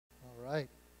Right.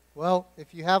 Well,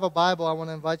 if you have a Bible, I want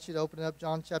to invite you to open it up,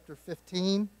 John chapter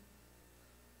 15.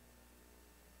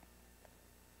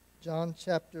 John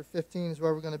chapter 15 is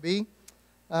where we're going to be.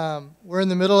 We're in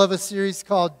the middle of a series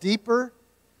called Deeper.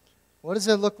 What does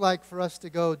it look like for us to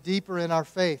go deeper in our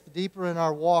faith, deeper in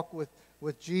our walk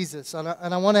with Jesus? And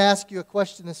I want to ask you a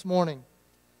question this morning.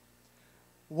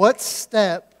 What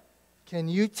step can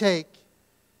you take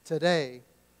today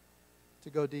to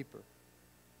go deeper?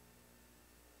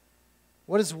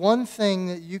 What is one thing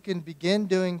that you can begin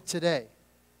doing today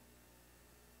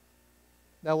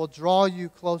that will draw you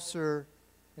closer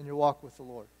in your walk with the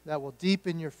Lord, that will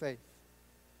deepen your faith?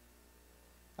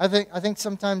 I think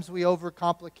sometimes we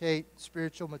overcomplicate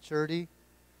spiritual maturity.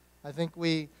 I think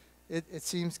it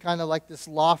seems kind of like this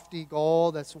lofty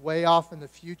goal that's way off in the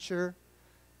future.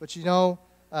 But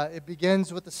it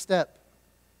begins with a step.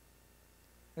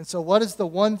 And so what is the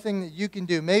one thing that you can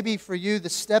do? Maybe for you, the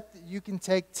step that you can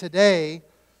take today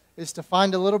is to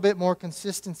find a little bit more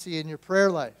consistency in your prayer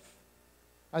life.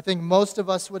 I think most of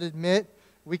us would admit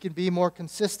we can be more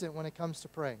consistent when it comes to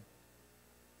praying.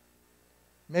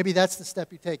 Maybe that's the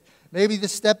step you take. Maybe the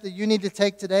step that you need to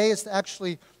take today is to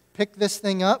actually pick this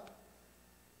thing up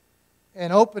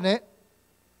and open it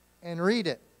and read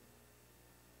it.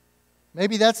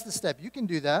 Maybe that's the step. You can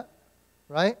do that,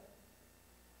 right?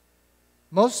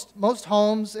 Most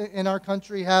homes in our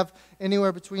country have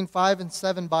anywhere between 5 and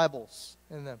 7 Bibles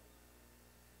in them.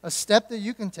 A step that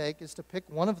you can take is to pick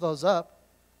one of those up,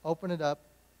 open it up,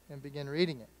 and begin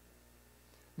reading it.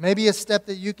 Maybe a step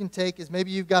that you can take is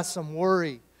maybe you've got some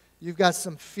worry, you've got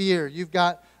some fear, you've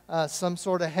got some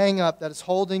sort of hang-up that is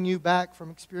holding you back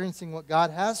from experiencing what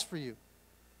God has for you.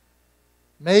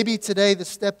 Maybe today the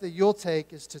step that you'll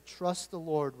take is to trust the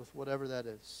Lord with whatever that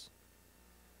is,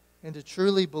 and to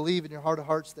truly believe in your heart of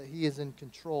hearts that He is in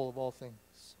control of all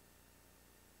things.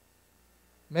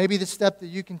 Maybe the step that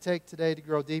you can take today to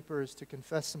grow deeper is to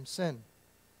confess some sin.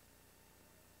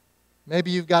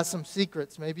 Maybe you've got some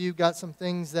secrets. Maybe you've got some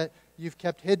things that you've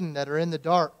kept hidden that are in the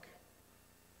dark.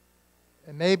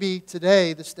 And maybe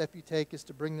today the step you take is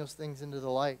to bring those things into the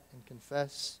light and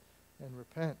confess and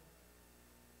repent.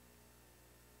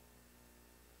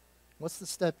 What's the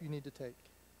step you need to take?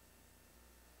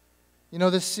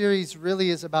 This series really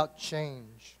is about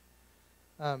change.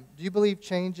 Do you believe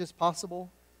change is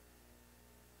possible?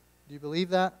 Do you believe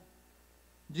that?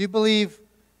 Do you believe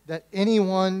that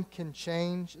anyone can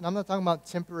change? And I'm not talking about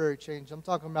temporary change. I'm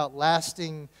talking about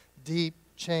lasting, deep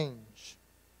change.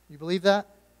 You believe that?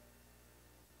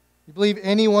 You believe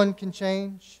anyone can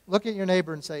change? Look at your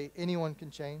neighbor and say, anyone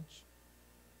can change.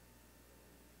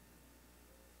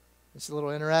 It's a little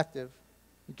interactive.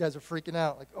 You guys are freaking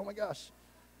out. Like, oh my gosh.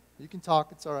 You can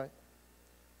talk. It's all right.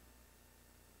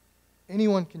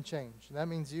 Anyone can change. And that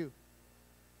means you.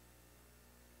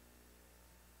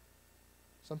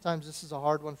 Sometimes this is a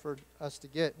hard one for us to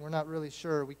get. We're not really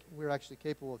sure we're actually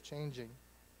capable of changing.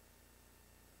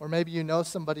 Or maybe you know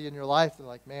somebody in your life and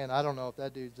like, man, I don't know if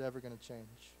that dude's ever going to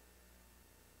change.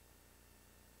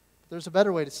 But there's a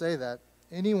better way to say that.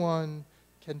 Anyone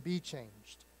can be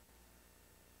changed.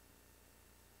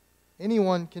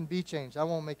 Anyone can be changed. I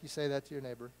won't make you say that to your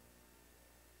neighbor.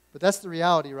 But that's the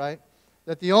reality, right?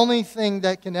 That the only thing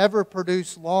that can ever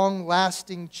produce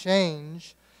long-lasting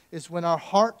change is when our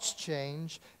hearts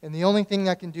change, and the only thing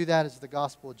that can do that is the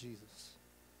gospel of Jesus.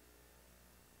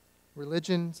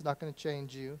 Religion's not going to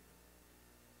change you.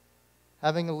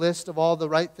 Having a list of all the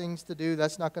right things to do,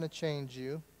 that's not going to change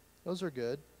you. Those are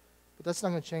good, but that's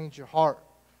not going to change your heart.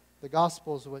 The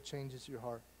gospel is what changes your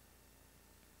heart.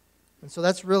 And so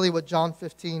that's really what John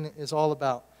 15 is all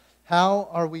about. How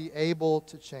are we able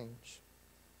to change?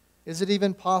 Is it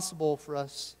even possible for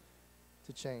us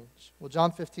to change? Well,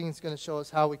 John 15 is going to show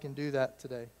us how we can do that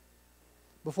today.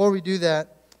 Before we do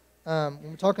that, when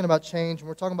we're talking about change, when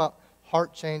we're talking about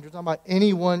heart change, we're talking about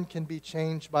anyone can be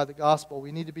changed by the gospel.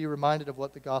 We need to be reminded of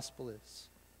what the gospel is.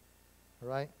 All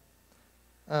right?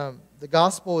 The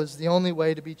gospel is the only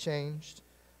way to be changed.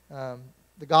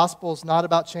 The gospel is not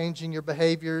about changing your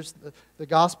behaviors. The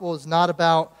gospel is not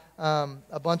about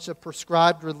a bunch of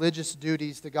prescribed religious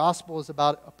duties. The gospel is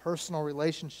about a personal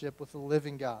relationship with the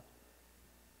living God.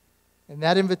 And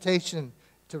that invitation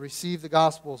to receive the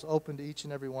gospel is open to each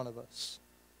and every one of us.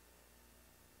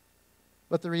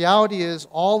 But the reality is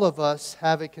all of us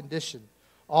have a condition.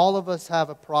 All of us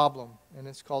have a problem, and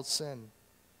it's called sin.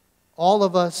 All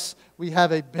of us, we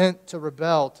have a bent to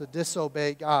rebel, to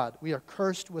disobey God. We are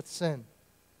cursed with sin.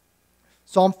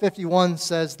 Psalm 51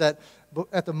 says that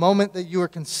at the moment that you were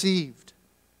conceived,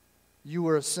 you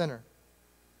were a sinner.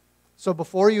 So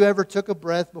before you ever took a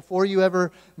breath, before you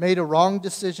ever made a wrong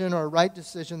decision or a right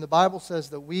decision, the Bible says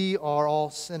that we are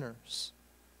all sinners.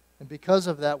 And because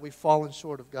of that, we've fallen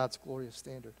short of God's glorious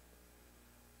standard.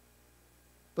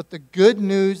 But the good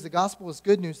news, the gospel is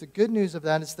good news. The good news of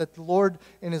that is that the Lord,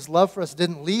 in His love for us,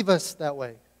 didn't leave us that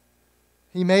way.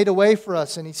 He made a way for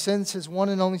us, and He sends His one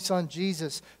and only Son,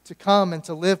 Jesus, to come and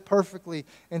to live perfectly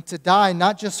and to die,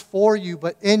 not just for you,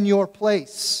 but in your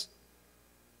place.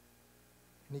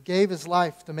 And He gave His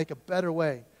life to make a better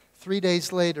way. 3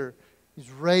 days later, He's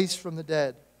raised from the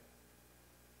dead.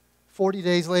 40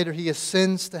 days later, He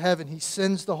ascends to heaven. He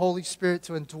sends the Holy Spirit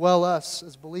to indwell us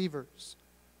as believers.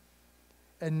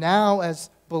 And now, as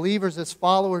believers, as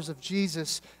followers of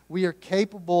Jesus, we are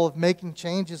capable of making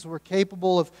changes. We're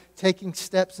capable of taking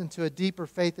steps into a deeper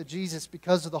faith of Jesus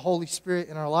because of the Holy Spirit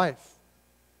in our life.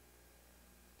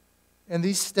 And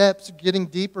these steps, getting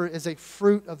deeper, is a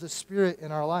fruit of the Spirit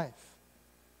in our life.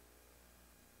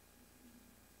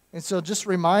 And so just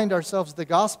remind ourselves, the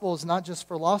gospel is not just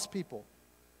for lost people.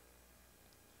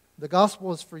 The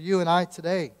gospel is for you and I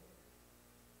today.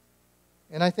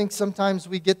 And I think sometimes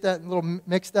we get that a little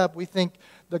mixed up. We think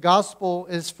the gospel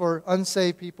is for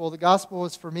unsaved people. The gospel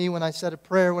is for me when I said a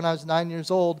prayer when I was 9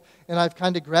 years old, and I've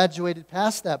kind of graduated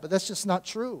past that. But that's just not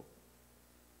true.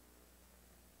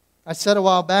 I said a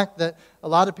while back that a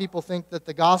lot of people think that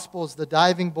the gospel is the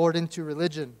diving board into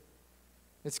religion.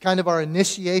 It's kind of our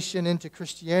initiation into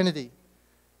Christianity.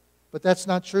 But that's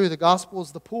not true. The gospel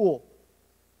is the pool.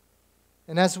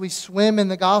 And as we swim in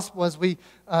the gospel, as we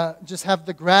just have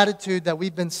the gratitude that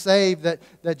we've been saved,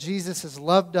 that Jesus has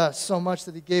loved us so much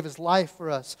that He gave His life for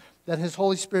us, that His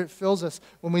Holy Spirit fills us,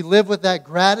 when we live with that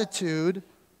gratitude,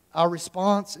 our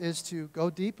response is to go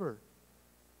deeper,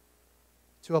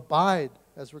 to abide,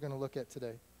 as we're going to look at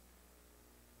today.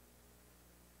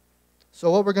 So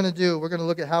what we're going to do, we're going to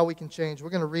look at how we can change.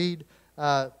 We're going to read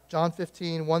John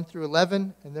 15, 1 through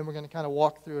 11, and then we're going to kind of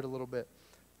walk through it a little bit.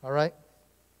 All right?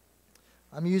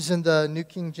 I'm using the New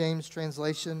King James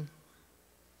translation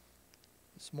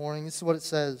this morning. This is what it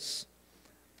says.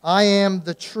 I am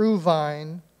the true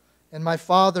vine, and my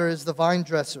Father is the vine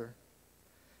dresser.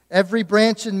 Every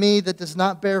branch in me that does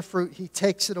not bear fruit, He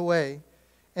takes it away.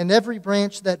 And every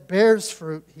branch that bears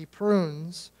fruit, He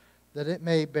prunes, that it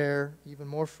may bear even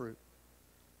more fruit.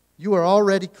 You are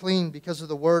already clean because of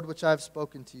the word which I have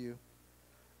spoken to you.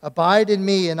 Abide in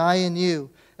me, and I in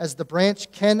you, as the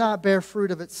branch cannot bear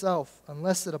fruit of itself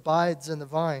unless it abides in the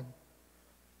vine.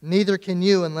 Neither can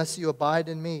you unless you abide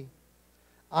in me.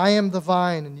 I am the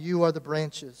vine, and you are the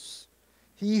branches.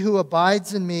 He who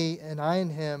abides in me, and I in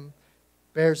him,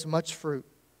 bears much fruit,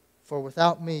 for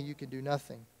without me you can do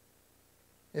nothing.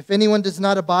 If anyone does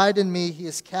not abide in me, he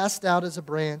is cast out as a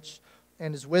branch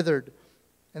and is withered.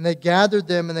 And they gathered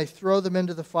them, and they throw them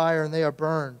into the fire, and they are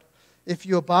burned. If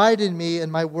you abide in me,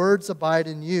 and my words abide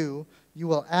in you, you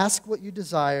will ask what you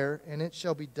desire, and it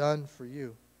shall be done for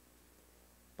you.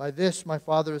 By this my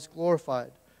Father is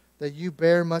glorified, that you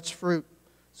bear much fruit,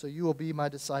 so you will be my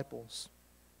disciples.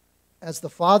 As the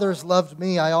Father has loved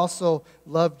me, I also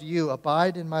loved you.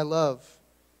 Abide in my love.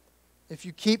 If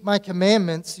you keep my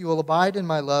commandments, you will abide in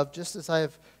my love, just as I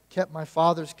have kept my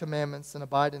Father's commandments and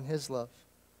abide in His love.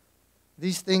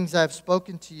 These things I have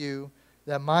spoken to you,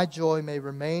 that my joy may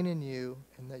remain in you,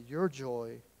 and that your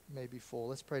joy may be full.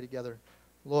 Let's pray together.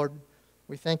 Lord,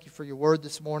 we thank you for your word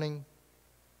this morning.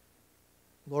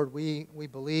 Lord, we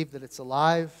believe that it's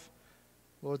alive.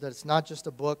 Lord, that it's not just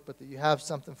a book, but that you have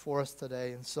something for us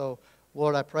today. And so,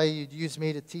 Lord, I pray you'd use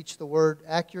me to teach the word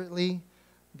accurately.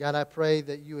 God, I pray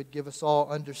that you would give us all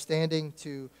understanding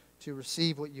to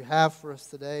receive what you have for us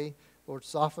today. Lord,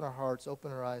 soften our hearts, open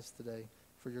our eyes today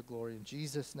for your glory. In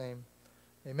Jesus' name,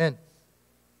 amen.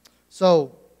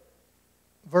 So,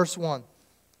 verse 1,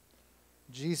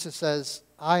 Jesus says,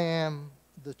 I am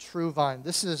the true vine.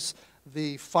 This is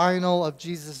the final of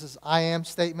Jesus' I am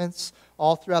statements.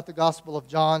 All throughout the Gospel of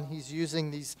John, he's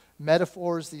using these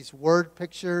metaphors, these word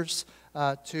pictures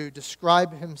to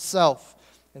describe himself.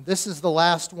 And this is the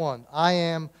last one. I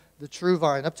am the true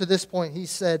vine. Up to this point, he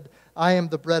said, I am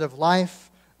the bread of life.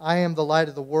 I am the light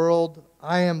of the world.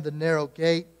 I am the narrow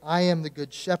gate. I am the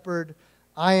good shepherd.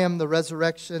 I am the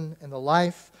resurrection and the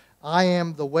life. I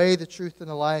am the way, the truth, and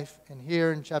the life. And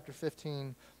here in chapter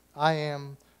 15, I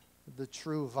am the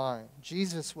true vine.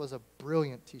 Jesus was a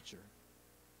brilliant teacher.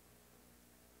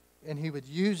 And he would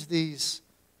use these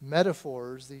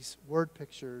metaphors, these word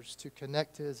pictures, to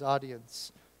connect to his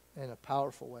audience in a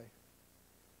powerful way.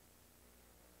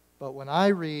 But when I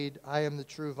read, I am the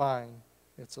true vine,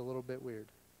 it's a little bit weird.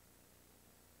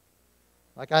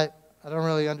 Like, I don't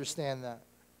really understand that.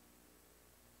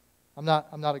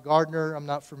 I'm not a gardener. I'm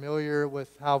not familiar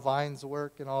with how vines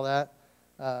work and all that.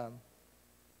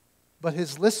 But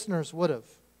his listeners would have.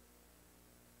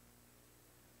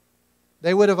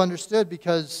 They would have understood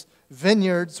because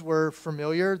vineyards were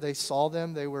familiar. They saw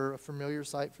them. They were a familiar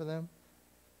sight for them.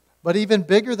 But even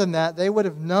bigger than that, they would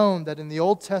have known that in the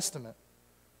Old Testament,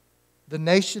 the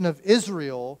nation of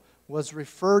Israel was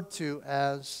referred to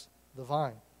as the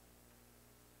vine.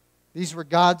 These were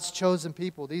God's chosen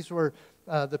people. These were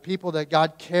the people that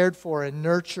God cared for and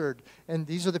nurtured. And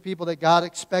these are the people that God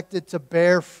expected to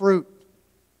bear fruit.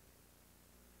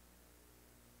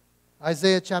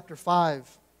 Isaiah chapter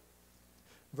 5,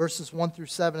 verses 1 through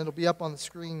 7. It'll be up on the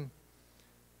screen.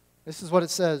 This is what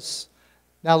it says.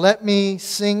 Now let me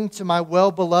sing to my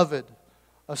well-beloved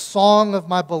a song of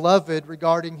my beloved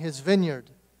regarding his vineyard.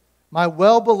 My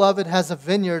well-beloved has a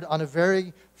vineyard on a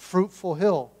very fruitful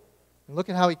hill. And look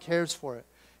at how he cares for it.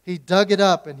 He dug it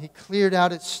up and he cleared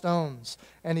out its stones,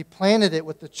 and he planted it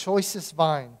with the choicest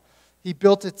vine. He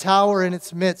built a tower in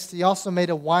its midst. He also made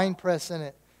a winepress in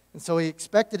it. And so he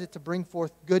expected it to bring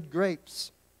forth good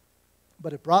grapes,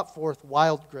 but it brought forth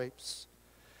wild grapes.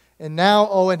 And now,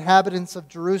 O inhabitants of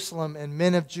Jerusalem and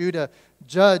men of Judah,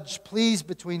 judge, please,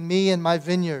 between me and my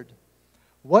vineyard.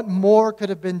 What more could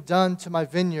have been done to my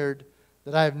vineyard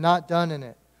that I have not done in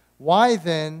it? Why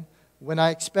then, when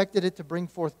I expected it to bring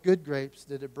forth good grapes,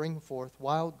 did it bring forth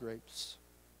wild grapes?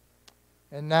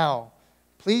 And now,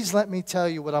 please let me tell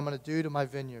you what I'm going to do to my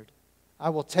vineyard. I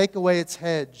will take away its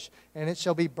hedge, and it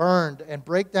shall be burned, and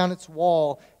break down its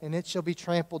wall, and it shall be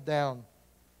trampled down.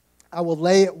 I will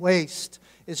lay it waste.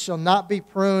 It shall not be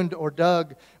pruned or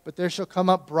dug, but there shall come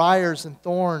up briars and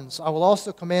thorns. I will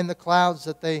also command the clouds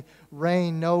that they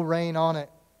rain no rain on it.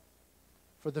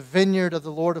 For the vineyard of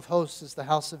the Lord of hosts is the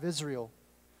house of Israel,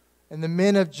 and the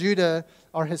men of Judah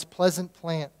are his pleasant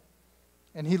plant.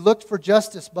 And he looked for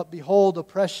justice, but behold,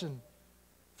 oppression,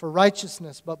 for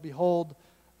righteousness, but behold,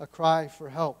 a cry for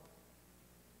help.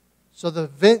 So the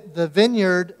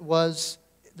vineyard was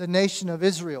the nation of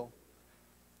Israel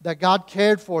that God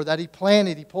cared for, that he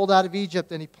planted. He pulled out of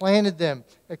Egypt and he planted them,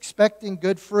 expecting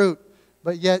good fruit.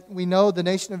 But yet we know the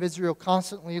nation of Israel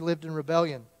constantly lived in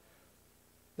rebellion.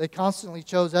 They constantly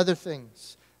chose other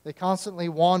things. They constantly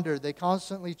wandered. They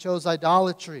constantly chose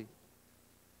idolatry.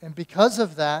 And because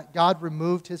of that, God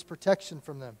removed his protection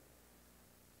from them.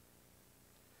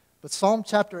 But Psalm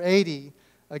chapter 80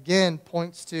 again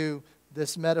points to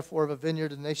this metaphor of a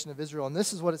vineyard in the nation of Israel. And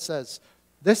this is what it says.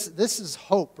 This is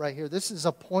hope right here. This is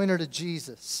a pointer to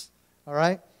Jesus. All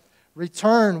right?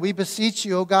 Return, we beseech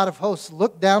you, O God of hosts.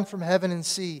 Look down from heaven and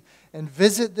see, and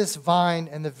visit this vine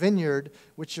and the vineyard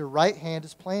which your right hand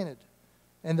has planted,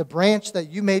 and the branch that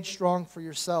you made strong for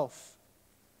yourself.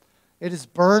 It is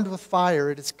burned with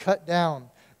fire. It is cut down.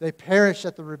 They perish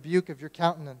at the rebuke of your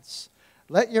countenance.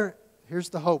 Here's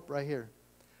the hope right here.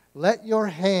 Let your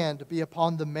hand be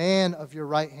upon the man of your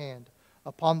right hand,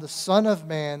 upon the Son of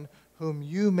Man, whom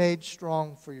you made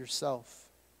strong for yourself.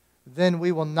 Then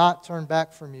we will not turn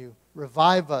back from you.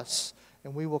 Revive us,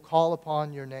 and we will call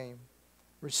upon your name.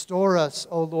 Restore us,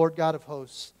 O Lord God of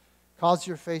hosts. Cause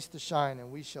your face to shine,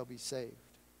 and we shall be saved.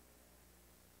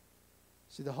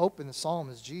 See, the hope in the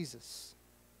psalm is Jesus.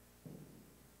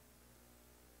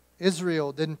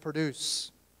 Israel didn't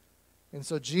produce. And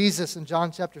so Jesus in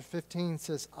John chapter 15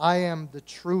 says, I am the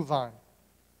true vine.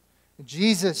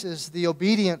 Jesus is the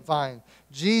obedient vine.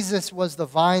 Jesus was the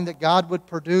vine that God would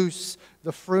produce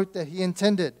the fruit that he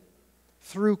intended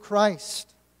through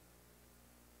Christ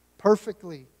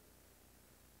perfectly.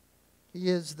 He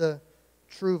is the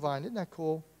true vine. Isn't that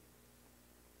cool?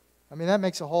 I mean, that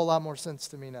makes a whole lot more sense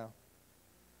to me now.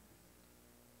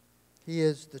 He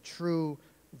is the true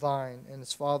vine, and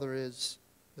his Father is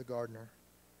the gardener.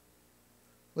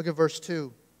 Look at verse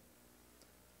 2.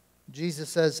 Jesus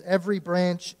says, every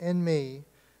branch in me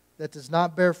that does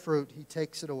not bear fruit, he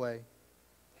takes it away.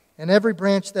 And every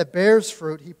branch that bears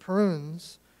fruit, he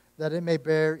prunes, that it may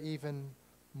bear even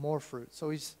more fruit. So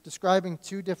he's describing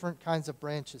two different kinds of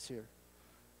branches here.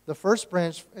 The first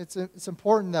branch, it's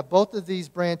important that both of these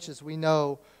branches we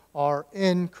know are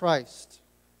in Christ.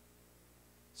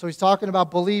 So he's talking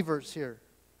about believers here.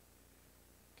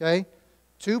 Okay?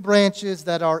 Two branches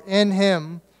that are in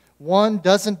him. One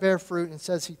doesn't bear fruit and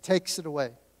says he takes it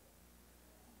away.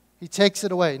 He takes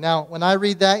it away. Now, when I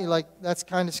read that, you're like, that's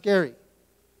kind of scary.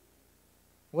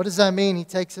 What does that mean, he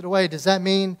takes it away? Does that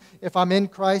mean if I'm in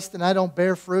Christ and I don't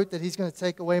bear fruit that he's going to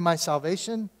take away my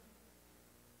salvation?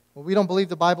 Well, we don't believe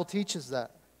the Bible teaches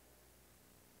that.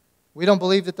 We don't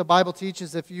believe that the Bible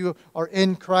teaches if you are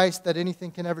in Christ that anything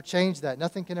can ever change that.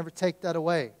 Nothing can ever take that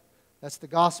away. That's the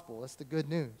gospel. That's the good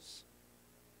news.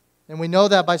 And we know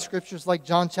that by scriptures like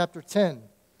John chapter 10,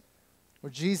 where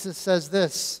Jesus says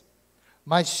this,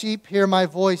 "My sheep hear my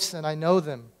voice, and I know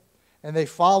them, and they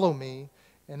follow me,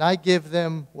 and I give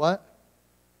them" what?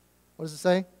 What does it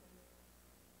say?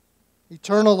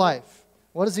 Eternal life.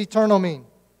 What does eternal mean?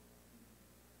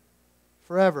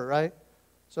 Forever, right?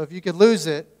 So if you could lose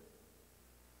it,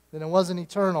 then it wasn't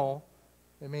eternal.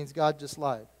 It means God just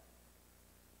lied.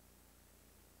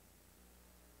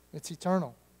 It's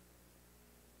eternal.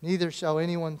 Neither shall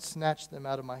anyone snatch them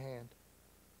out of my hand.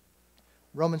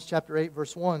 Romans chapter 8,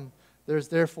 verse 1. There is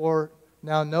therefore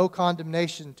now no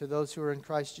condemnation to those who are in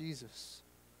Christ Jesus,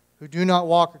 who do not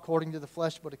walk according to the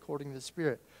flesh, but according to the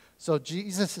Spirit. So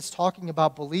Jesus is talking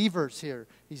about believers here.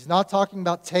 He's not talking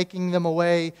about taking them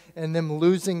away and them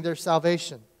losing their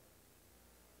salvation.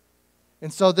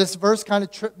 And so this verse kind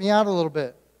of tripped me out a little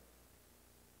bit.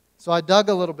 So I dug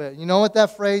a little bit. You know what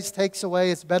that phrase takes away?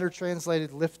 It's better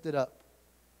translated, lifted up.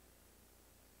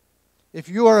 If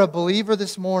you are a believer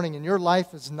this morning and your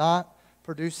life is not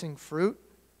producing fruit,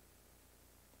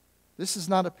 this is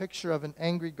not a picture of an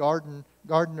angry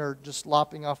gardener just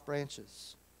lopping off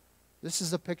branches. This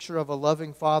is a picture of a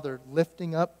loving Father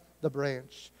lifting up the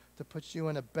branch to put you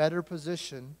in a better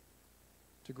position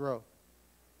to grow.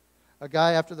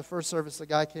 After the first service, a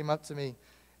guy came up to me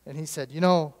and he said,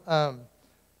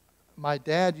 my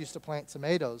dad used to plant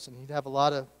tomatoes, and he'd have a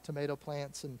lot of tomato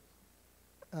plants. And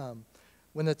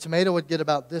when the tomato would get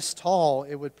about this tall,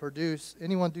 it would produce.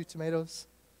 Anyone do tomatoes?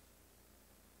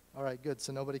 All right, good.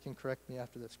 So nobody can correct me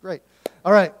after this. Great.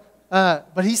 All right.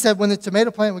 But he said when the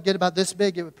tomato plant would get about this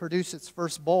big, it would produce its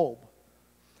first bulb.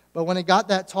 But when it got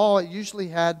that tall, it usually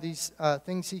had these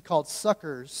things he called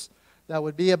suckers that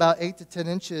would be about 8 to 10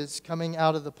 inches coming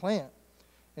out of the plant.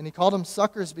 And he called them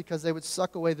suckers because they would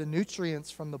suck away the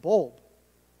nutrients from the bulb.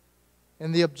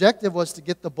 And the objective was to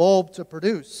get the bulb to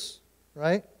produce,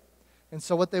 right? And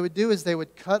so what they would do is they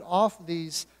would cut off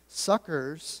these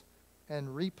suckers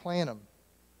and replant them.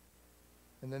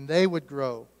 And then they would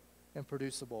grow and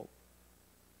produce a bulb.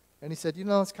 And he said,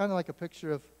 it's kind of like a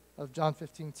picture of John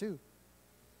 15 too.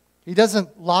 He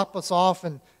doesn't lop us off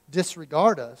and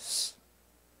disregard us.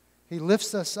 He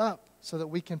lifts us up so that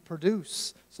we can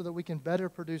produce, so that we can better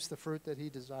produce the fruit that He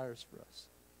desires for us.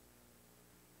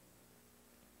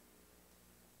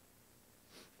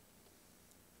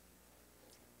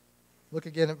 Look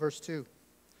again at verse 2.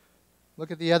 Look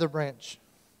at the other branch.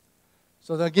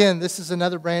 So again, this is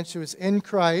another branch who is in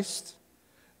Christ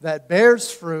that bears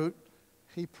fruit.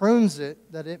 He prunes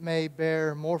it that it may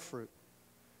bear more fruit.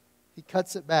 He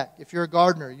cuts it back. If you're a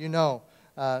gardener,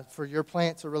 for your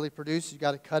plant to really produce, you've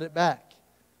got to cut it back.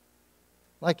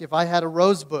 Like if I had a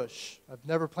rose bush. I've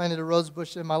never planted a rose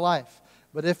bush in my life.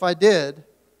 But if I did,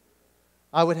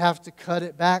 I would have to cut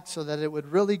it back so that it would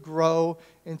really grow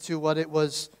into what it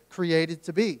was created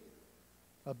to be.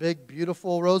 A big,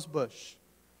 beautiful rose bush.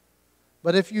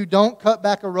 But if you don't cut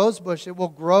back a rose bush, it will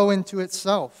grow into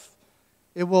itself.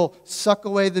 It will suck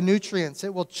away the nutrients.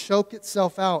 It will choke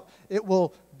itself out. It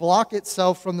will block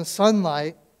itself from the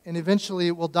sunlight, and eventually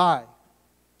it will die.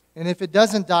 And if it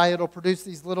doesn't die, it'll produce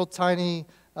these little tiny,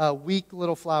 weak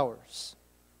little flowers.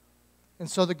 And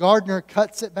so the gardener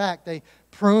cuts it back. They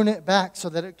prune it back so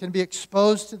that it can be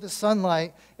exposed to the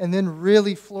sunlight and then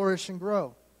really flourish and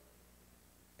grow.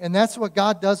 And that's what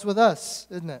God does with us,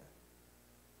 isn't it?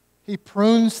 He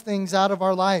prunes things out of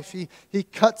our life. He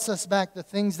cuts us back, the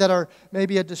things that are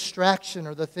maybe a distraction,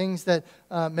 or the things that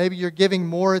maybe you're giving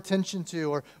more attention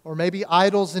to, or maybe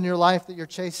idols in your life that you're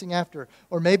chasing after,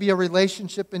 or maybe a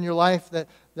relationship in your life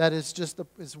that is just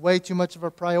is way too much of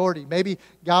a priority. Maybe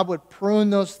God would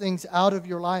prune those things out of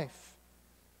your life.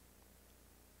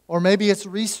 Or maybe it's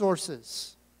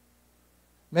resources.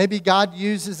 Maybe God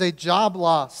uses a job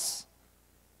loss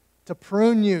to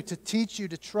prune you, to teach you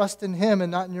to trust in Him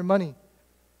and not in your money.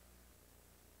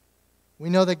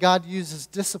 We know that God uses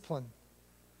discipline.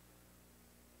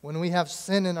 When we have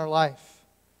sin in our life,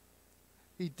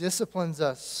 He disciplines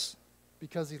us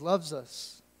because He loves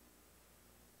us.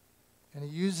 And He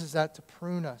uses that to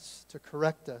prune us, to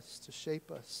correct us, to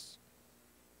shape us.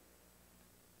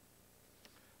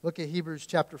 Look at Hebrews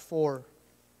chapter 4.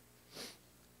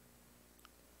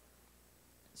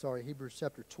 Hebrews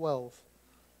chapter 12.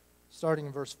 Starting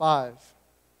in verse 5. It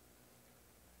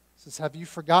says, "Have you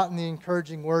forgotten the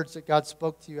encouraging words that God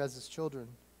spoke to you as His children?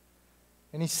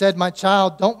 And He said, 'My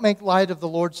child, don't make light of the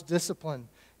Lord's discipline,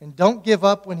 and don't give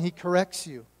up when He corrects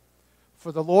you.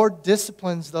 For the Lord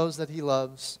disciplines those that He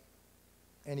loves,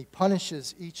 and He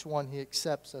punishes each one He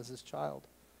accepts as His child.'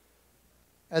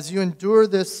 As you endure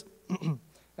this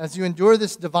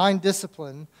divine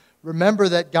discipline, remember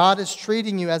that God is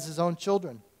treating you as His own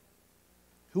children.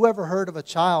 Who ever heard of a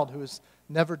child who was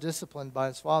never disciplined by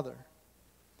his father?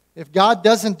 If God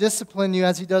doesn't discipline you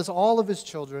as He does all of His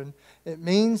children, it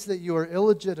means that you are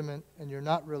illegitimate and you're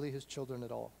not really His children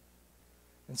at all.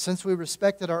 And since we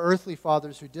respected our earthly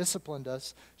fathers who disciplined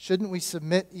us, shouldn't we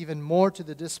submit even more to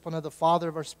the discipline of the Father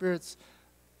of our spirits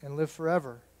and live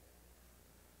forever?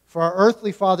 For our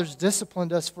earthly fathers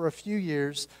disciplined us for a few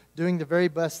years, doing the very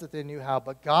best that they knew how.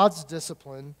 But God's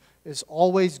discipline is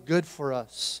always good for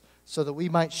us, so that we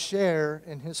might share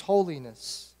in His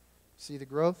holiness. See the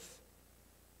growth?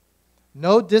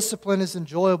 No discipline is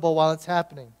enjoyable while it's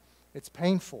happening. It's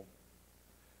painful.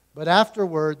 But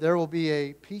afterward, there will be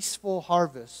a peaceful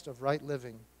harvest of right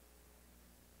living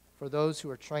for those who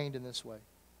are trained in this way.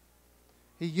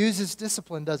 He uses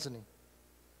discipline, doesn't He?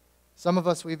 Some of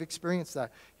us, we've experienced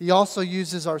that. He also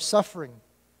uses our suffering.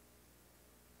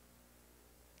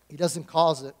 He doesn't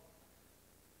cause it,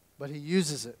 but He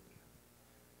uses it.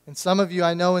 And some of you,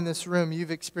 I know in this room,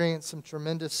 you've experienced some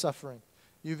tremendous suffering.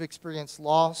 You've experienced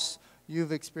loss.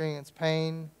 You've experienced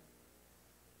pain.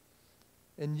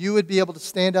 And you would be able to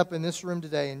stand up in this room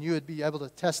today and you would be able to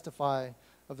testify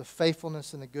of the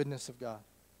faithfulness and the goodness of God.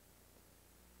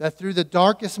 That through the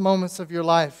darkest moments of your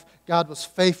life, God was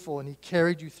faithful and He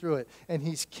carried you through it. And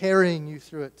He's carrying you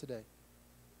through it today.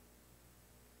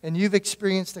 And you've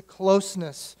experienced a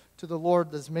closeness to the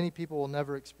Lord that many people will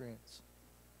never experience.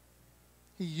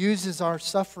 He uses our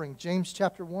suffering. James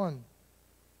chapter 1,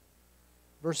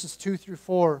 verses 2 through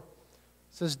 4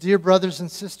 says, "Dear brothers and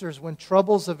sisters, when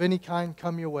troubles of any kind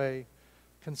come your way,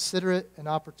 consider it an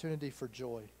opportunity for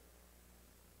joy.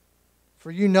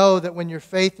 For you know that when your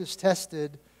faith is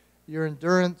tested, your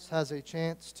endurance has a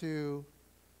chance to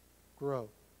grow."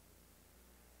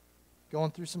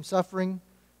 Going through some suffering,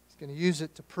 He's going to use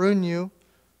it to prune you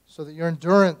so that your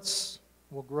endurance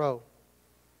will grow.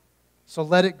 So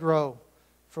let it grow.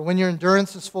 For when your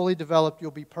endurance is fully developed,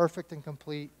 you'll be perfect and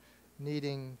complete,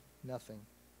 needing nothing.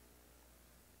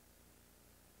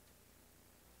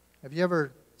 Have you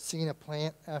ever seen a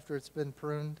plant after it's been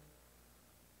pruned?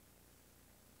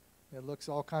 It looks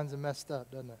all kinds of messed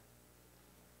up, doesn't it?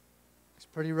 It's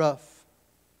pretty rough.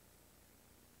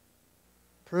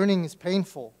 Pruning is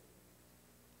painful.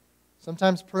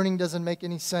 Sometimes pruning doesn't make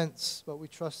any sense, but we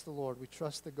trust the Lord. We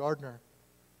trust the gardener.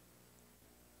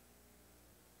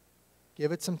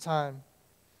 Give it some time.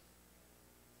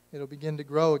 It'll begin to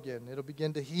grow again. It'll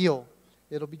begin to heal.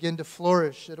 It'll begin to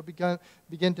flourish. It'll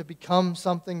begin to become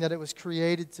something that it was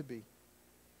created to be.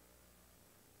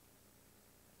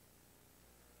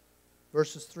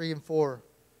 Verses 3 and 4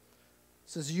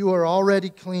 says, "You are already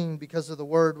clean because of the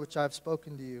word which I have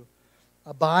spoken to you.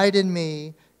 Abide in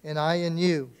me, and I in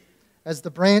you. As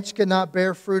the branch cannot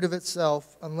bear fruit of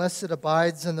itself unless it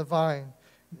abides in the vine,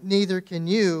 neither can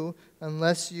you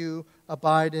unless you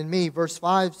abide in me." Verse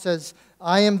 5 says,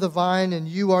 "I am the vine, and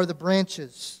you are the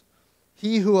branches.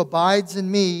 He who abides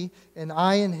in me, and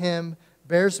I in him,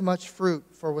 bears much fruit,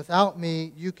 for without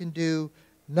me you can do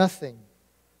nothing."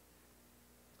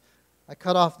 I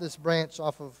cut off this branch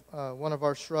off of one of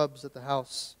our shrubs at the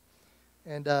house.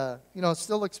 And, it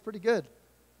still looks pretty good.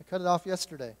 I cut it off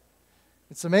yesterday.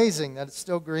 It's amazing that it's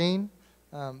still green.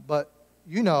 But,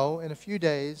 in a few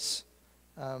days,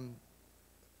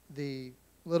 the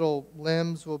little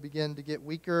limbs will begin to get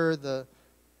weaker. The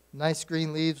nice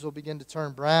green leaves will begin to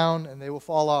turn brown, and they will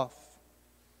fall off.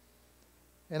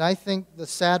 And I think the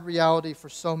sad reality for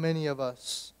so many of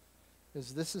us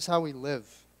is this is how we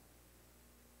live.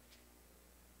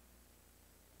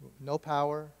 No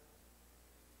power,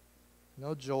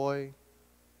 no joy,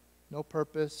 no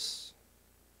purpose,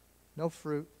 no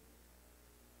fruit,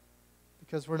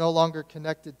 because we're no longer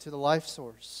connected to the life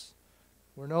source.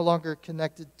 We're no longer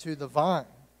connected to the vine.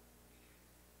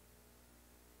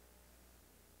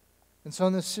 And so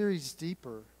in this series,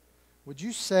 Deeper, would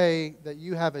you say that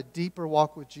you have a deeper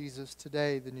walk with Jesus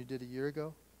today than you did a year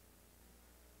ago?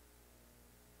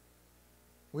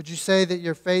 Would you say that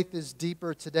your faith is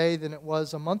deeper today than it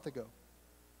was a month ago,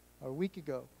 or a week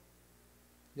ago,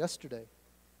 yesterday?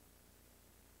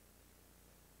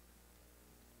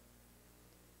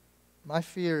 My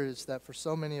fear is that for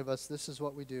so many of us, this is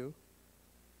what we do.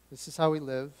 This is how we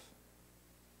live.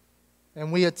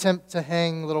 And we attempt to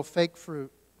hang little fake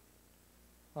fruit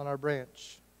on our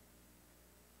branch.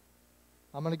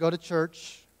 I'm going to go to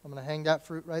church. I'm going to hang that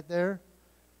fruit right there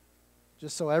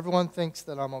just so everyone thinks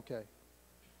that I'm okay.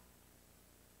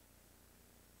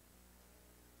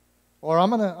 Or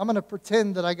I'm going to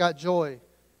pretend that I got joy.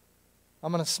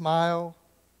 I'm going to smile.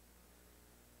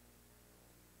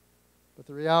 But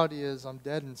the reality is I'm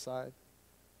dead inside.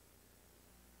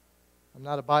 I'm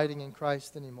not abiding in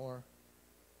Christ anymore.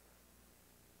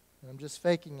 and I'm just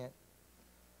faking it,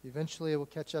 eventually it will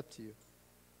catch up to you.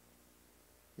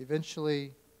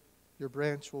 Eventually, your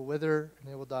branch will wither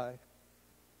and it will die.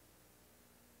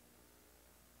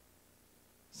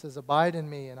 It says, abide in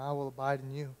me and I will abide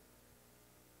in you.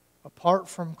 Apart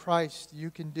from Christ,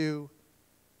 you can do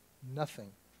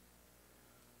nothing.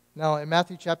 Now, in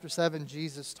Matthew chapter 7,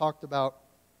 Jesus talked about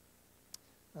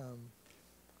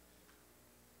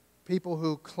people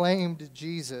who claimed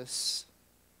Jesus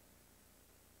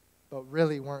but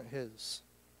really weren't His.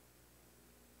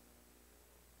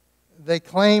 They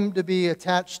claimed to be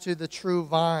attached to the true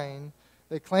vine.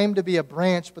 They claimed to be a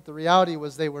branch, but the reality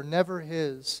was they were never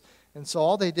His. And so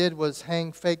all they did was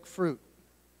hang fake fruit.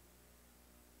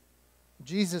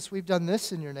 Jesus, we've done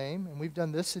this in your name, and we've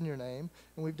done this in your name,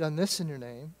 and we've done this in your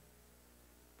name.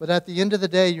 But at the end of the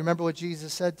day, you remember what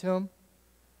Jesus said to him?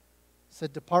 He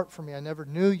said, depart from me, I never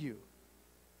knew you.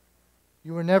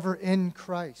 You were never in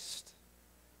Christ.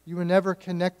 You were never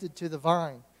connected to the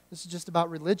vine. This is just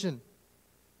about religion.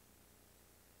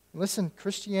 Listen,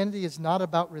 Christianity is not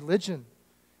about religion.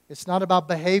 It's not about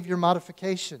behavior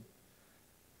modification.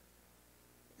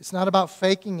 It's not about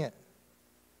faking it.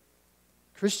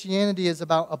 Christianity is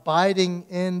about abiding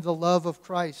in the love of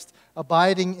Christ,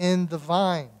 abiding in the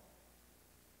vine.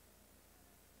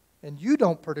 And you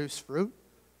don't produce fruit.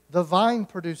 The vine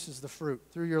produces the fruit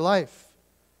through your life.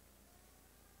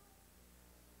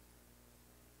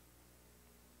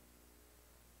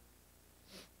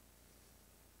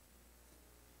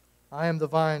 I am the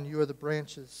vine, you are the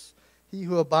branches. He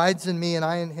who abides in me and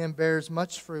I in him bears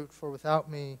much fruit, for without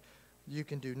me you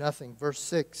can do nothing. Verse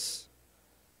 6,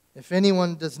 if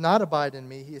anyone does not abide in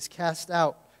me, he is cast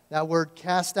out. That word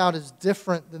cast out is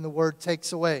different than the word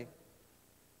takes away.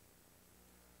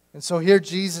 And so here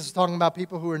Jesus is talking about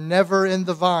people who are never in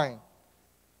the vine.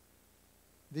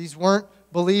 These weren't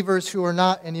believers who are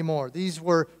not anymore. These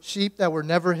were sheep that were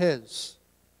never His.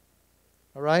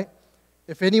 All right?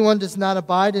 If anyone does not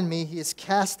abide in me, he is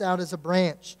cast out as a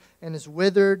branch and is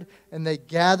withered, and they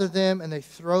gather them and they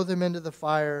throw them into the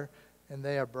fire, and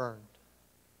they are burned.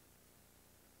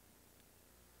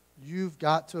 You've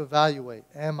got to evaluate,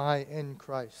 am I in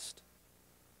Christ?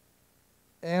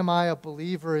 Am I a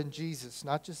believer in Jesus?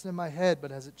 Not just in my head,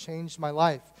 but has it changed my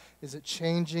life? Is it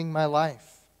changing my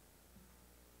life?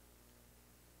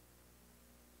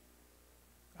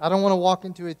 I don't want to walk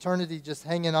into eternity just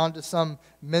hanging on to some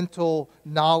mental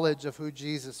knowledge of who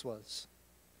Jesus was.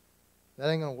 That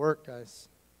ain't going to work, guys.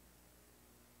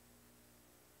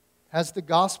 Has the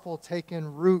gospel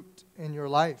taken root in your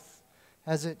life?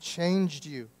 Has it changed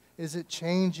you? Is it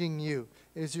changing you?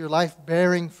 Is your life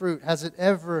bearing fruit? Has it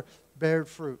ever bared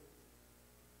fruit?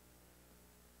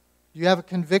 Do you have a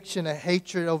conviction, a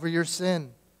hatred over your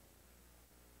sin?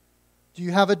 Do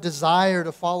you have a desire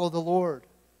to follow the Lord?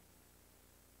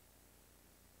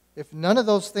 If none of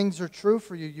those things are true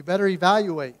for you, you better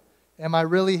evaluate. Am I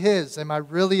really His? Am I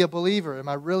really a believer? Am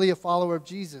I really a follower of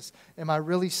Jesus? Am I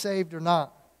really saved or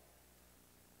not?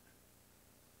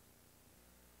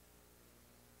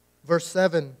 Verse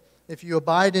 7, if you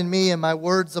abide in me and my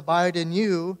words abide in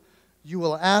you, you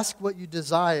will ask what you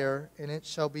desire and it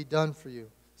shall be done for you.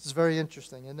 This is very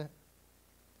interesting, isn't it?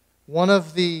 One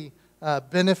of the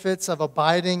benefits of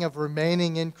abiding, of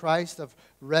remaining in Christ, of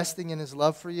resting in His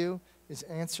love for you, is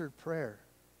answered prayer.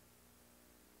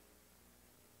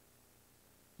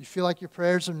 You feel like your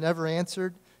prayers are never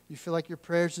answered? You feel like your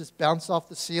prayers just bounce off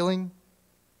the ceiling?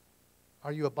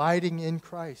 Are you abiding in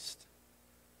Christ?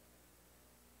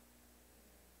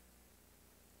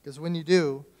 Because when you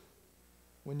do,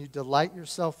 when you delight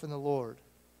yourself in the Lord,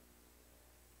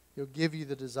 He'll give you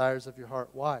the desires of your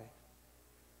heart. Why?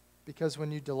 Because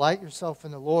when you delight yourself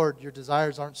in the Lord, your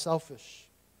desires aren't selfish.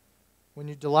 When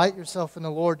you delight yourself in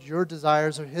the Lord, your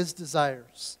desires are His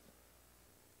desires.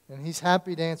 And He's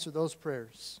happy to answer those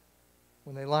prayers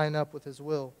when they line up with His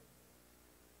will.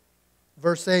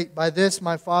 Verse 8, by this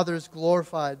my Father is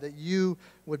glorified, that you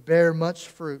would bear much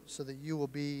fruit, so that you will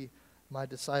be my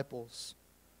disciples.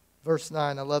 Verse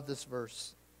 9, I love this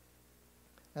verse.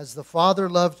 As the Father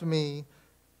loved me,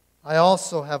 I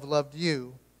also have loved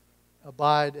you.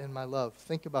 Abide in my love.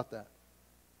 Think about that.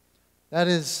 That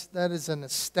is an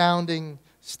astounding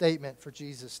statement for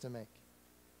Jesus to make.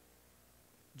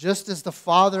 Just as the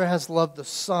Father has loved the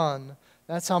Son,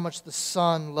 that's how much the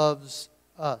Son loves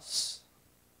us.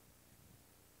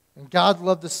 And God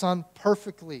loved the Son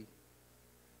perfectly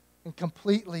and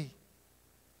completely.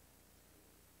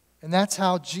 And that's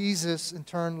how Jesus, in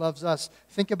turn, loves us.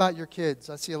 Think about your kids.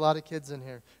 I see a lot of kids in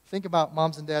here. Think about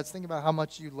moms and dads. Think about how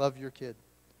much you love your kid.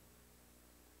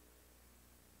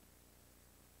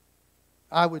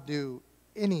 I would do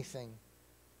anything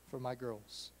for my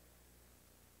girls.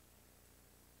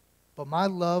 But my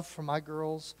love for my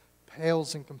girls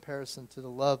pales in comparison to the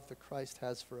love that Christ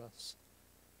has for us.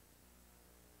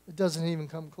 It doesn't even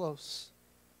come close.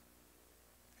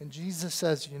 And Jesus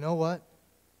says, you know what?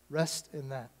 Rest in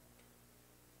that.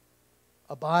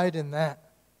 Abide in that.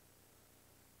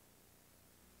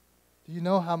 Do you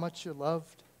know how much you're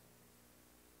loved?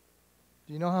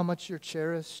 Do you know how much you're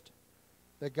cherished?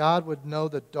 That God would know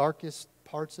the darkest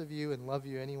parts of you and love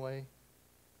you anyway?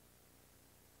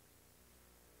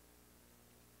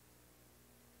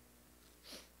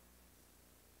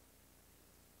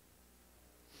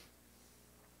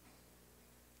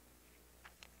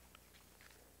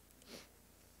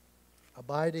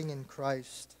 Abiding in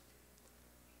Christ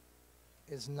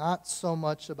is not so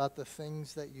much about the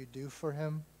things that you do for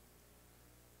Him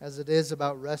as it is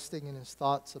about resting in His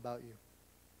thoughts about you.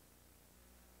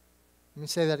 Let me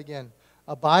say that again.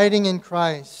 Abiding in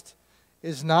Christ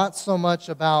is not so much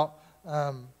about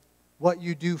what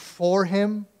you do for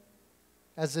Him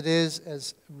as it is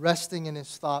as resting in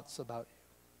His thoughts about you.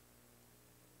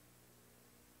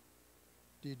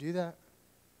 Do you do that?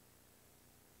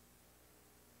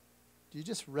 Do you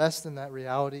just rest in that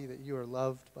reality that you are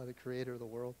loved by the Creator of the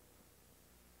world?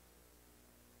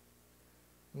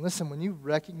 And listen, when you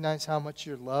recognize how much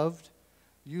you're loved,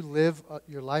 you live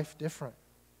your life different.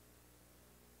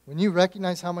 When you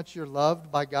recognize how much you're loved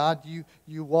by God,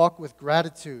 you walk with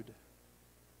gratitude.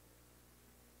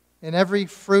 And every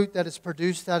fruit that is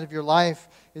produced out of your life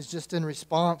is just in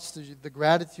response to the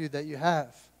gratitude that you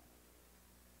have.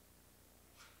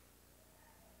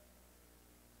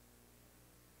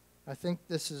 I think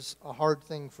this is a hard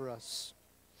thing for us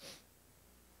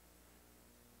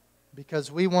because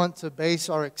we want to base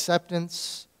our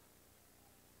acceptance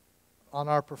on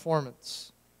our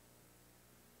performance.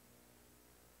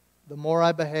 The more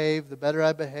I behave, the better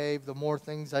I behave, the more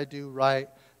things I do right,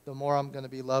 the more I'm going to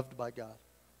be loved by God.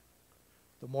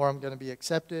 The more I'm going to be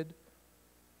accepted,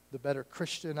 the better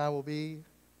Christian I will be.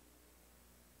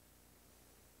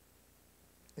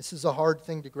 This is a hard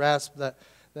thing to grasp, that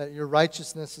your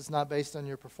righteousness is not based on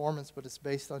your performance, but it's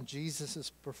based on Jesus'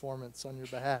 performance on your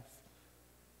behalf.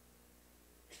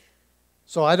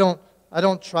 So I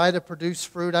don't try to produce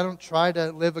fruit. I don't try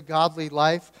to live a godly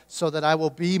life so that I will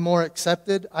be more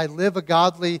accepted. I live a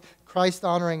godly,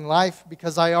 Christ-honoring life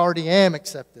because I already am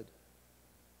accepted.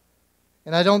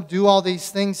 And I don't do all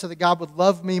these things so that God would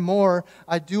love me more.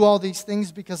 I do all these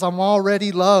things because I'm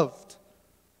already loved.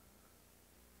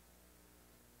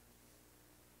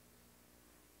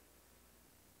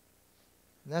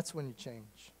 And that's when you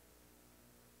change.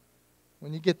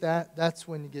 When you get that, that's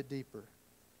when you get deeper.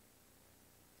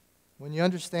 When you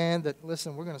understand that,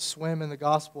 listen, we're going to swim in the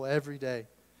gospel every day.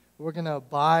 We're going to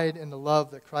abide in the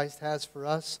love that Christ has for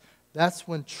us. That's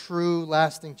when true,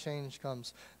 lasting change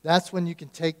comes. That's when you can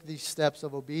take these steps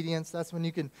of obedience. That's when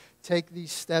you can take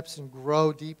these steps and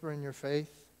grow deeper in your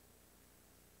faith.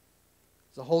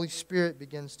 The Holy Spirit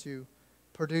begins to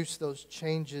produce those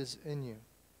changes in you.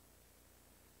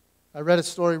 I read a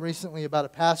story recently about a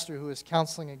pastor who was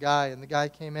counseling a guy, and the guy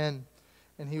came in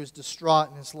and he was distraught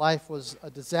and his life was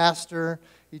a disaster.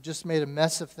 He just made a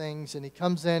mess of things, and he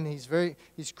comes in,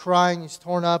 he's crying, he's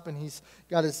torn up, and he's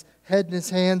got his head in his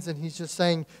hands, and he's just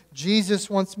saying, Jesus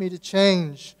wants me to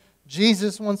change.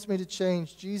 Jesus wants me to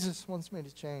change. Jesus wants me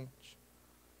to change.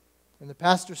 And the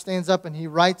pastor stands up and he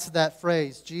writes that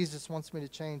phrase, Jesus wants me to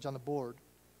change, on the board.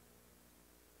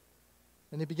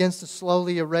 And he begins to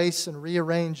slowly erase and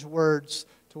rearrange words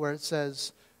to where it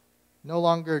says, no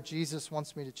longer Jesus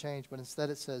wants me to change, but instead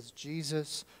it says,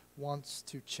 Jesus wants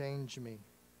to change me.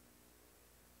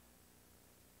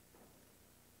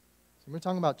 So when we're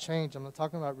talking about change, I'm not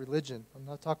talking about religion. I'm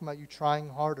not talking about you trying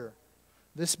harder.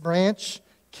 This branch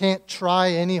can't try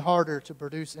any harder to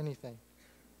produce anything.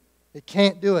 It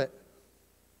can't do it.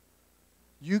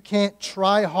 You can't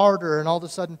try harder and all of a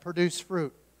sudden produce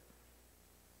fruit.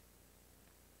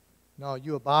 No,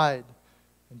 you abide,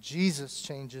 and Jesus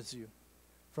changes you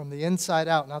from the inside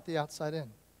out, not the outside in.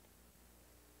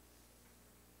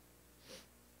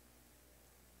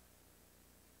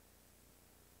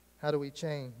 How do we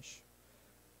change?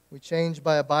 We change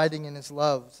by abiding in His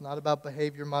love. It's not about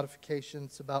behavior modification.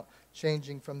 It's about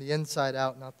changing from the inside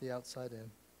out, not the outside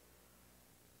in.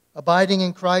 Abiding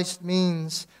in Christ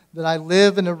means that I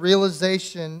live in a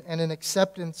realization and an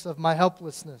acceptance of my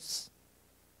helplessness.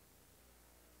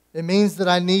 It means that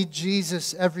I need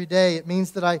Jesus every day. It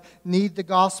means that I need the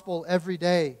gospel every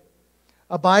day.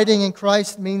 Abiding in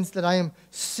Christ means that I am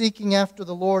seeking after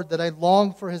the Lord, that I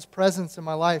long for His presence in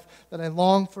my life, that I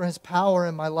long for His power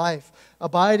in my life.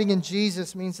 Abiding in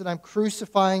Jesus means that I'm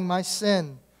crucifying my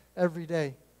sin every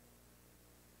day.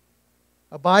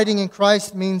 Abiding in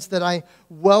Christ means that I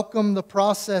welcome the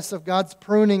process of God's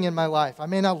pruning in my life. I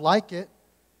may not like it,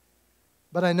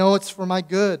 but I know it's for my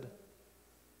good.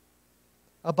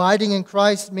 Abiding in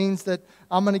Christ means that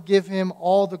I'm going to give Him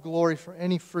all the glory for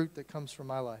any fruit that comes from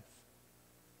my life.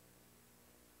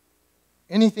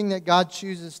 Anything that God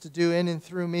chooses to do in and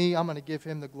through me, I'm going to give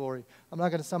Him the glory. I'm not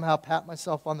going to somehow pat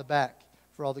myself on the back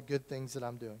for all the good things that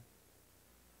I'm doing.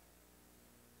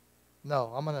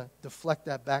 No, I'm going to deflect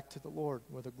that back to the Lord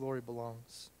where the glory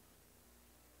belongs.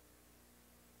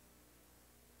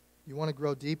 You want to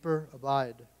grow deeper?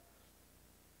 Abide.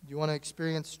 You want to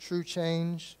experience true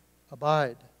change?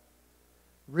 Abide.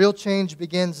 Real change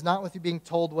begins not with you being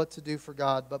told what to do for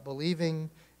God, but believing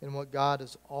in what God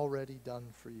has already done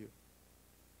for you.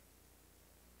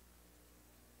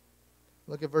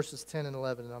 Look at verses 10 and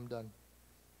 11, and I'm done.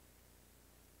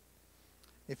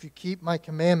 If you keep my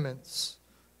commandments,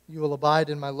 you will abide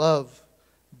in my love,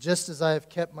 just as I have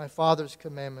kept my Father's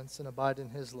commandments and abide in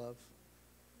His love.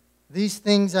 These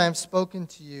things I have spoken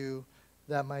to you,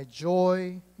 that my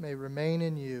joy may remain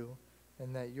in you,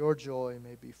 and that your joy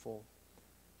may be full.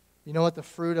 You know what the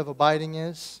fruit of abiding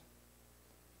is?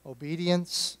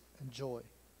 Obedience and joy.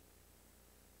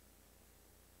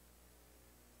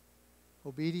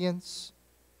 Obedience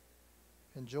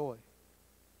and joy.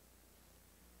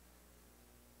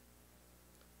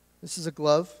 This is a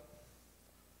glove.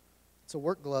 It's a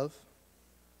work glove.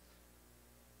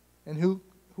 And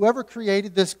whoever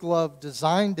created this glove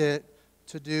designed it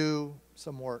to do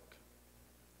some work.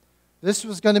 This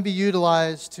was going to be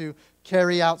utilized to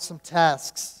carry out some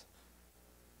tasks.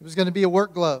 It was going to be a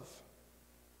work glove.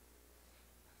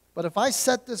 But if I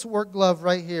set this work glove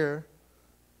right here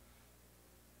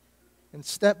and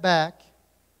step back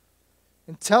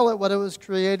and tell it what it was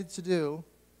created to do,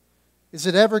 is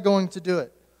it ever going to do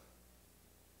it?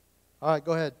 All right,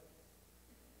 go ahead.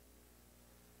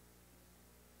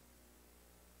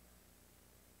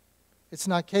 It's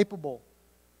not capable.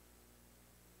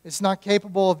 It's not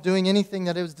capable of doing anything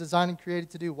that it was designed and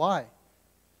created to do. Why?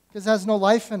 Because it has no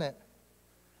life in it.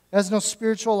 It has no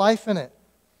spiritual life in it.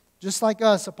 Just like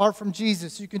us, apart from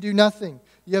Jesus, you can do nothing.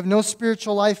 You have no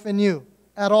spiritual life in you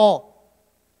at all.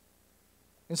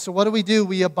 And so what do?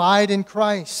 We abide in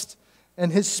Christ,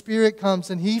 and His Spirit comes,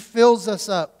 and He fills us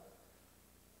up.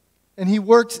 And He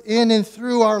works in and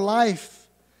through our life.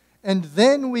 And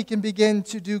then we can begin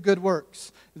to do good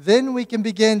works. Then we can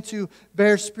begin to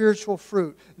bear spiritual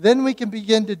fruit. Then we can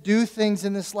begin to do things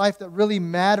in this life that really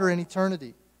matter in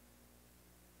eternity.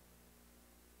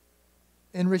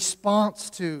 In response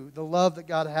to the love that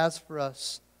God has for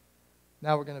us,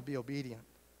 now we're going to be obedient.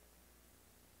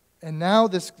 And now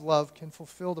this glove can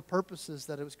fulfill the purposes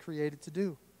that it was created to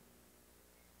do.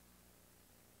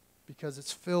 Because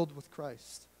it's filled with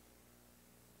Christ.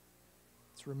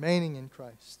 It's remaining in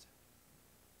Christ.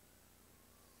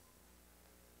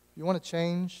 You want to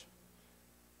change?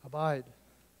 Abide.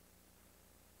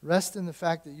 Rest in the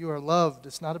fact that you are loved.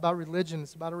 It's not about religion.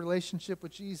 It's about a relationship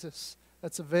with Jesus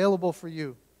that's available for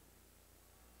you.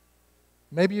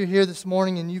 Maybe you're here this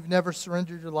morning and you've never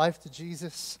surrendered your life to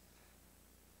Jesus.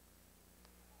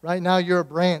 Right now you're a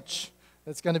branch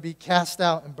that's going to be cast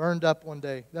out and burned up one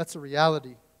day. That's a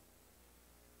reality.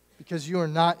 Because you are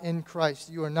not in Christ.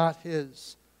 You are not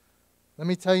His. Let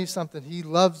me tell you something. He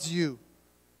loves you.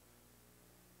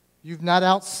 You've not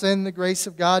outsinned the grace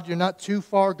of God. You're not too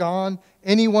far gone.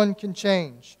 Anyone can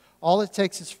change. All it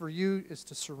takes is for you is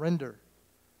to surrender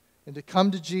and to come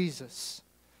to Jesus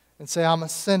and say, I'm a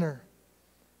sinner.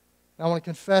 I want to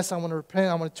confess. I want to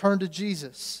repent. I want to turn to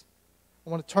Jesus.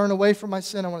 I want to turn away from my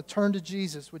sin. I want to turn to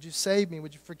Jesus. Would you save me?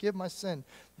 Would you forgive my sin?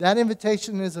 That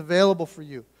invitation is available for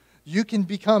you. You can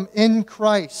become in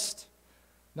Christ.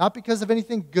 Not because of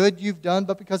anything good you've done,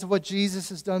 but because of what Jesus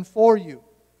has done for you.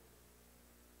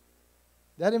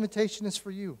 That invitation is for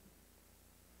you.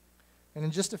 And in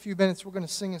just a few minutes, we're going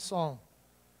to sing a song.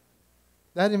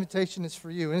 That invitation is for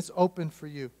you, and it's open for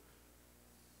you.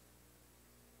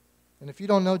 And if you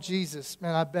don't know Jesus,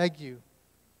 man, I beg you,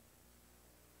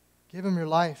 give Him your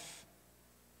life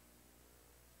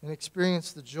and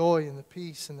experience the joy and the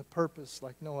peace and the purpose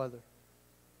like no other.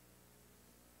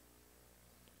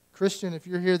 Christian, if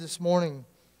you're here this morning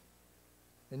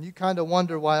and you kind of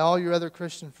wonder why all your other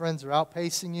Christian friends are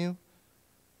outpacing you,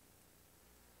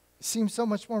 you seem so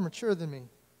much more mature than me.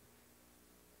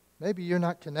 Maybe you're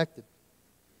not connected.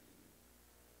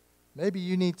 Maybe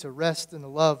you need to rest in the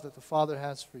love that the Father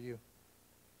has for you.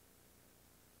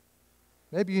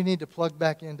 Maybe you need to plug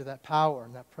back into that power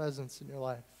and that presence in your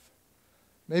life.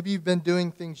 Maybe you've been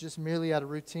doing things just merely out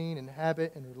of routine and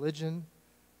habit and religion.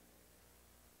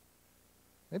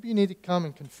 Maybe you need to come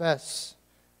and confess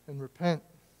and repent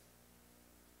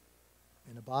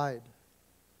and abide.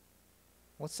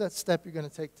 What's that step you're going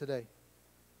to take today?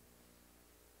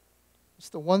 It's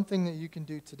the one thing that you can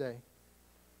do today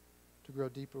to grow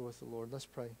deeper with the Lord. Let's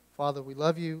pray. Father, we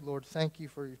love you. Lord, thank you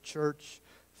for your church.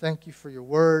 Thank you for your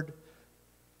word.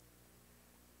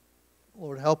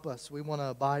 Lord, help us. We want to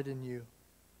abide in you.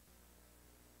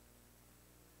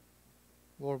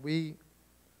 Lord, we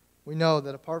know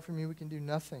that apart from you, we can do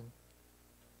nothing.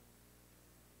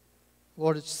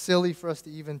 Lord, it's silly for us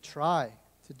to even try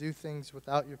to do things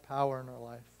without your power in our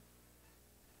life.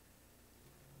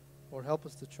 Lord, help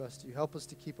us to trust you. Help us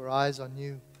to keep our eyes on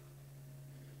you.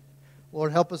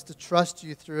 Lord, help us to trust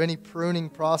you through any pruning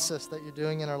process that you're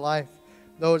doing in our life.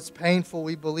 Though it's painful,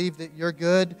 we believe that you're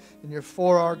good and you're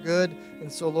for our good.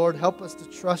 And so, Lord, help us to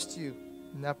trust you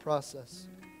in that process.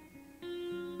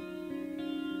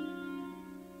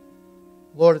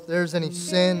 Lord, if there's any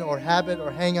sin or habit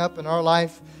or hang up in our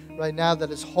life right now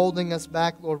that is holding us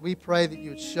back, Lord, we pray that you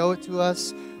would show it to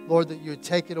us. Lord, that you would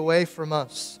take it away from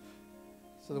us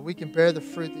so that we can bear the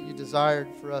fruit that you desired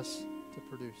for us to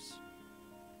produce.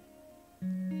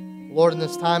 Lord, in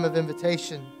this time of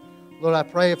invitation, Lord, I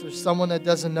pray if there's someone that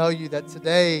doesn't know you, that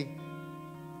today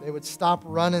they would stop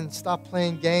running, stop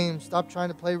playing games, stop trying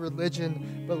to play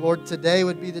religion. But Lord, today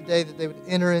would be the day that they would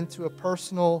enter into a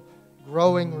personal,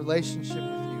 growing relationship with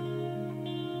you.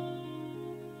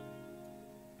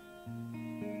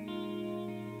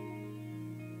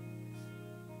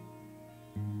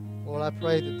 Lord, I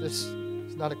pray that this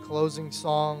is not a closing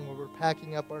song where we're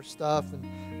packing up our stuff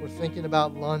and we're thinking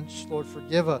about lunch. Lord,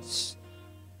 forgive us.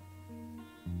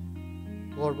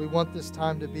 Lord, we want this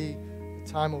time to be the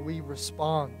time where we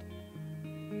respond.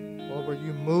 Lord, where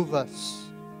you move us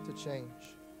to change.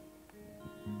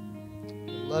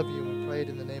 We love you and we pray it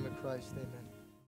in the name of Christ. Amen.